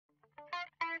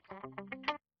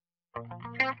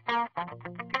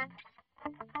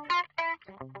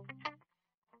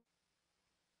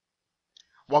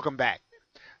Welcome back.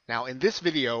 Now, in this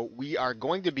video, we are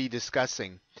going to be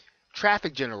discussing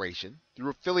traffic generation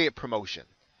through affiliate promotion.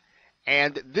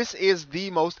 And this is the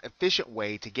most efficient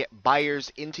way to get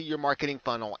buyers into your marketing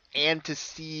funnel and to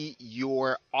see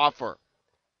your offer.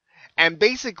 And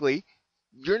basically,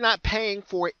 you're not paying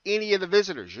for any of the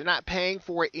visitors. You're not paying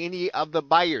for any of the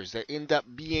buyers that end up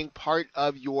being part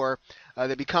of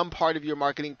that become part of your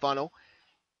marketing funnel.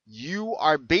 You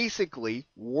are basically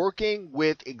working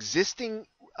with existing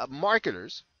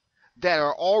marketers that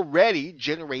are already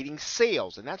generating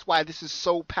sales. And that's why this is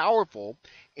so powerful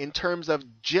in terms of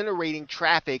generating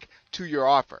traffic to your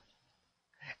offer.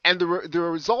 And the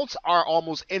results are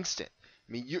almost instant.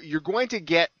 I mean, you're going to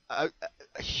get a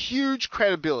huge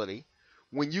credibility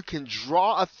when you can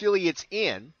draw affiliates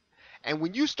in. And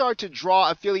when you start to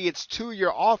draw affiliates to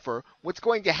your offer, what's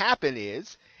going to happen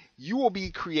is you will be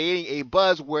creating a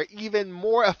buzz where even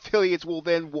more affiliates will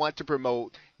then want to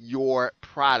promote your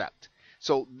product.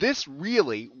 So this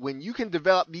really, when you can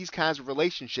develop these kinds of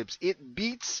relationships, it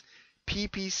beats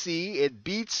PPC, it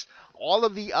beats all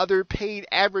of the other paid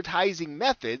advertising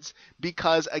methods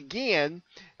because, again,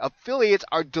 affiliates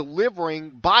are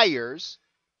delivering buyers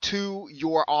to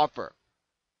your offer.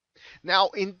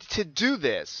 Now, to do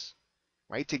this,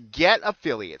 right, to get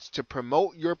affiliates to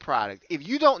promote your product, if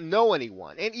you don't know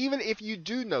anyone, and even if you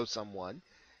do know someone,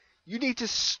 you need to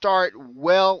start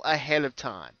well ahead of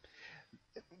time.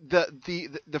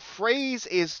 The phrase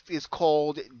is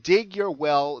called dig your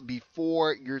well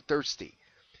before you're thirsty.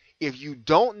 If you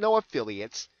don't know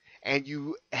affiliates and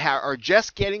you are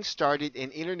just getting started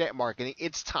in internet marketing,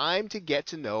 it's time to get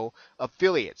to know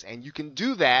affiliates. And you can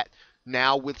do that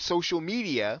now with social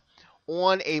media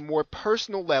on a more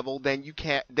personal level than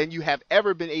you have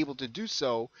ever been able to do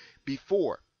so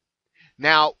before.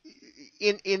 Now,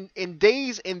 in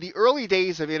the early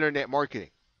days of internet marketing,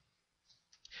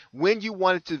 when you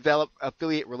wanted to develop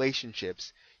affiliate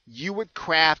relationships, you would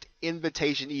craft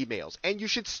invitation emails, and you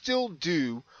should still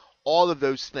do all of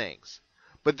those things.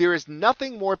 But there is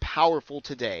nothing more powerful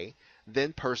today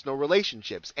than personal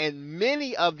relationships. And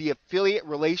many of the affiliate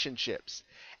relationships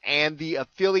and the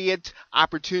affiliate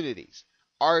opportunities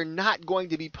are not going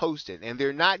to be posted, and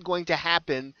they're not going to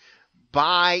happen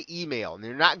by email, and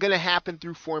they're not going to happen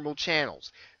through formal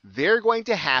channels. They're going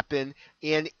to happen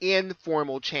in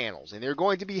informal channels, and they're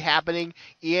going to be happening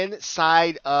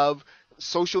inside of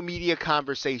social media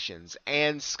conversations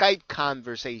and Skype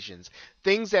conversations,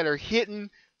 things that are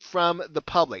hidden from the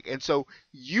public. And so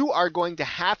you are going to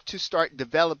have to start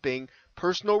developing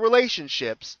personal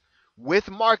relationships with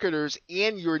marketers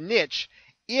in your niche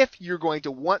if you're going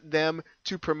to want them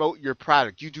to promote your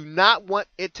product. You do not want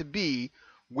it to be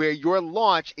where your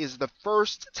launch is the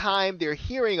first time they're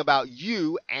hearing about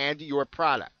you and your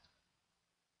product.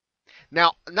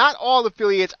 Now, not all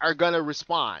affiliates are going to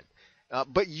respond,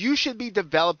 but you should be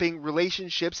developing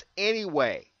relationships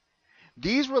anyway.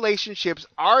 These relationships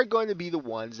are going to be the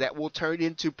ones that will turn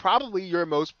into probably your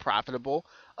most profitable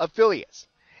affiliates.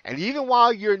 And even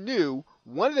while you're new,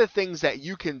 one of the things that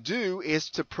you can do is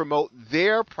to promote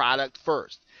their product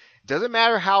first. It doesn't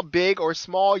matter how big or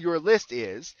small your list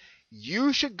is,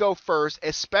 you should go first,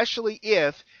 especially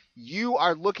if you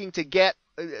are looking to get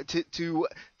to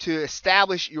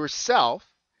establish yourself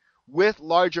with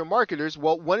larger marketers.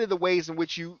 Well, one of the ways in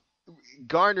which you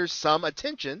garner some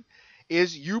attention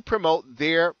is you promote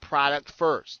their product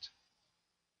first.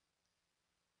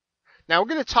 Now we're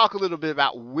going to talk a little bit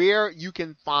about where you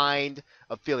can find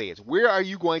affiliates. Where are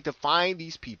you going to find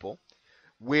these people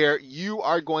where you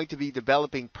are going to be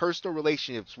developing personal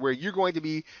relationships, where you're going to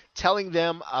be telling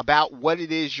them about what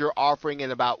it is you're offering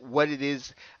and about what it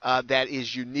is that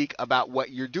is unique about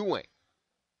what you're doing.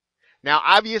 Now,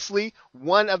 obviously,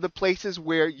 one of the places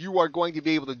where you are going to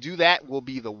be able to do that will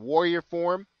be the Warrior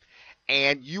Forum.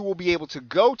 And you will be able to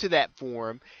go to that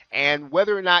forum, and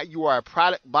whether or not you are a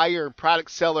product buyer and product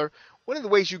seller, one of the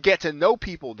ways you get to know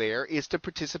people there is to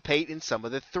participate in some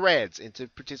of the threads, and to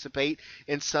participate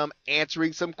in some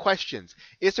answering some questions,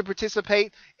 is to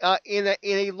participate in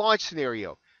a launch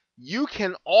scenario. You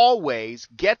can always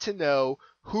get to know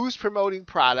who's promoting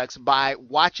products by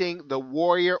watching the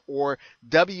Warrior or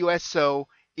WSO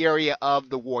area of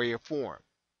the Warrior Forum.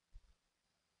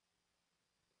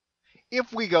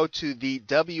 If we go to the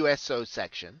WSO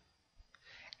section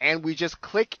and we just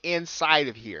click inside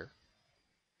of here,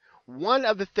 one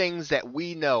of the things that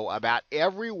we know about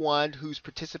everyone who's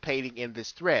participating in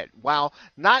this thread, while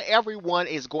not everyone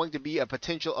is going to be a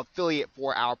potential affiliate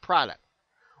for our product,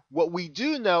 what we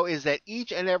do know is that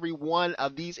each and every one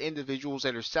of these individuals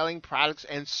that are selling products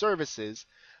and services,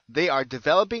 they are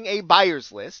developing a buyer's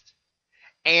list,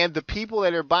 and the people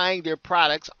that are buying their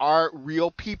products are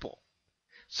real people.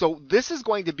 So this is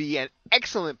going to be an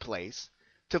excellent place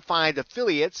to find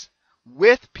affiliates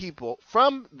with people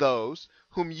from those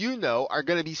whom you know are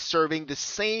going to be serving the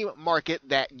same market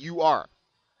that you are.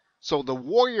 So the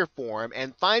Warrior Forum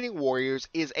and Finding Warriors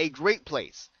is a great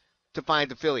place to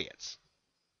find affiliates.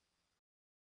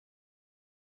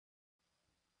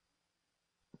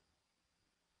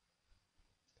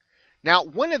 Now,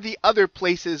 one of the other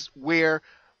places where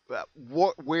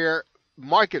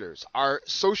marketers are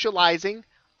socializing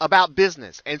about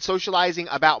business and socializing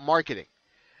about marketing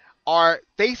are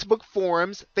Facebook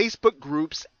forums, Facebook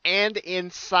groups, and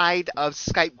inside of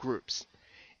Skype groups.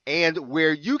 And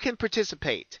where you can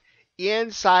participate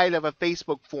inside of a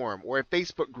Facebook forum or a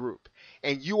Facebook group,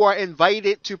 and you are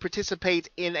invited to participate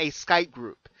in a Skype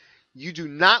group, you do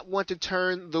not want to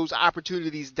turn those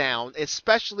opportunities down,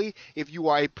 especially if you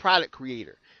are a product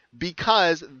creator,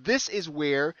 because this is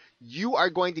where you are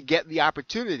going to get the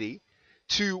opportunity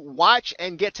to watch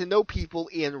and get to know people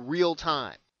in real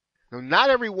time. Now, not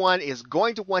everyone is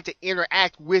going to want to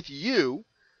interact with you,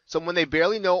 someone they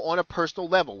barely know, on a personal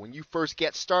level when you first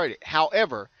get started.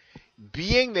 However,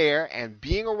 being there and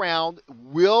being around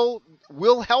will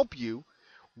help you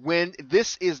when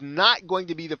this is not going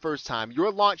to be the first time.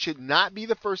 Your launch should not be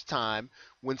the first time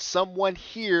when someone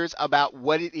hears about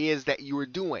what it is that you are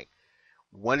doing.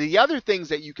 One of the other things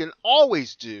that you can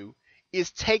always do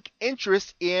is take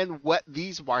interest in what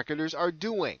these marketers are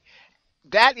doing.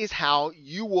 That is how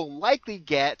you will likely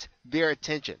get their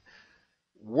attention.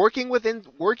 Working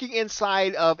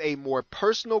inside of a more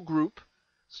personal group,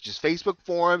 such as Facebook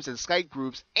forums and Skype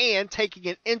groups, and taking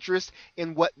an interest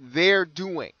in what they're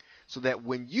doing, so that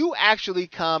when you actually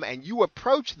come and you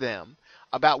approach them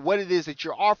about what it is that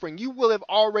you're offering, you will have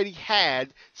already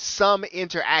had some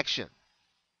interaction.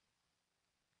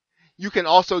 You can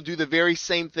also do the very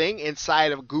same thing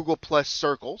inside of Google Plus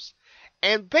circles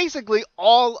and basically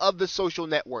all of the social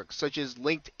networks such as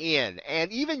LinkedIn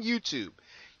and even YouTube.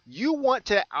 You want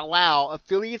to allow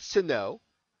affiliates to know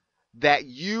that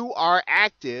you are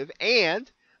active and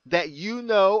that you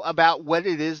know about what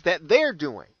it is that they're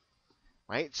doing,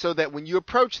 right? So that when you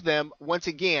approach them, once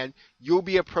again, you'll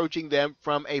be approaching them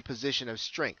from a position of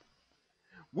strength.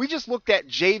 We just looked at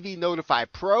JV Notify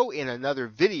Pro in another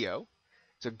video.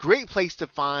 It's a great place to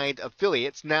find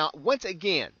affiliates. Now, once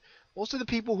again, most of the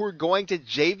people who are going to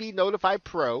JV Notify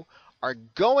Pro are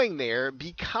going there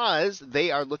because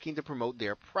they are looking to promote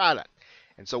their product.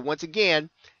 And so once again,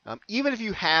 even if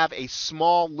you have a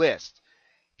small list,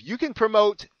 if you can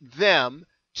promote them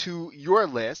to your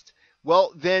list,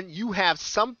 well, then you have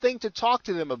something to talk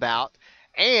to them about,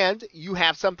 and you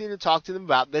have something to talk to them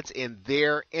about that's in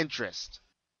their interest.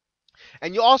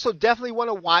 And you also definitely want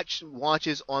to watch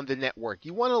launches on the network.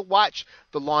 You want to watch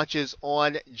the launches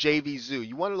on JVZoo.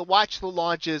 You want to watch the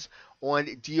launches on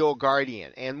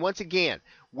DealGuardian. And once again,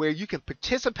 where you can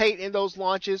participate in those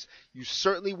launches, you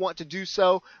certainly want to do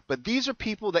so. But these are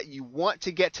people that you want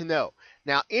to get to know.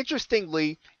 Now,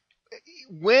 interestingly,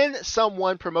 when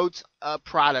someone promotes a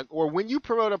product, or when you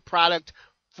promote a product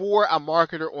for a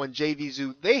marketer on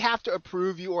JVZoo, they have to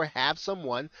approve you or have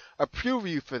someone approve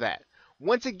you for that.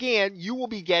 Once again, you will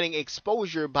be getting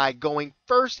exposure by going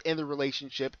first in the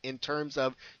relationship in terms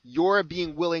of your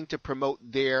being willing to promote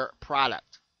their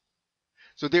product.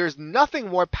 So there's nothing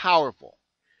more powerful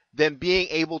than being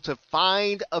able to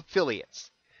find affiliates.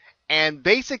 And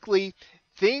basically,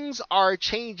 things are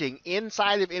changing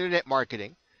inside of internet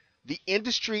marketing. The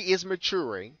industry is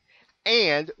maturing,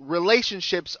 and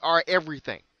relationships are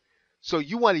everything. So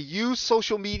you want to use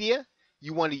social media.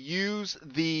 You want to use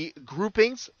the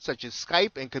groupings such as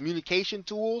Skype and communication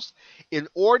tools in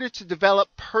order to develop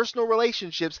personal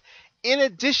relationships, in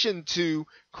addition to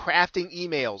crafting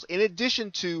emails, in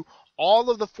addition to all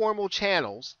of the formal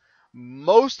channels.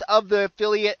 Most of the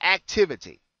affiliate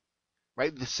activity,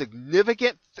 right, the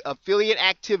significant affiliate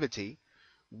activity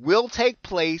will take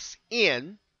place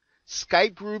in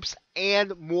Skype groups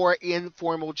and more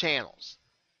informal channels.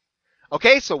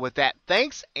 Okay, so with that,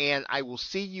 thanks, and I will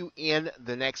see you in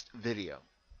the next video.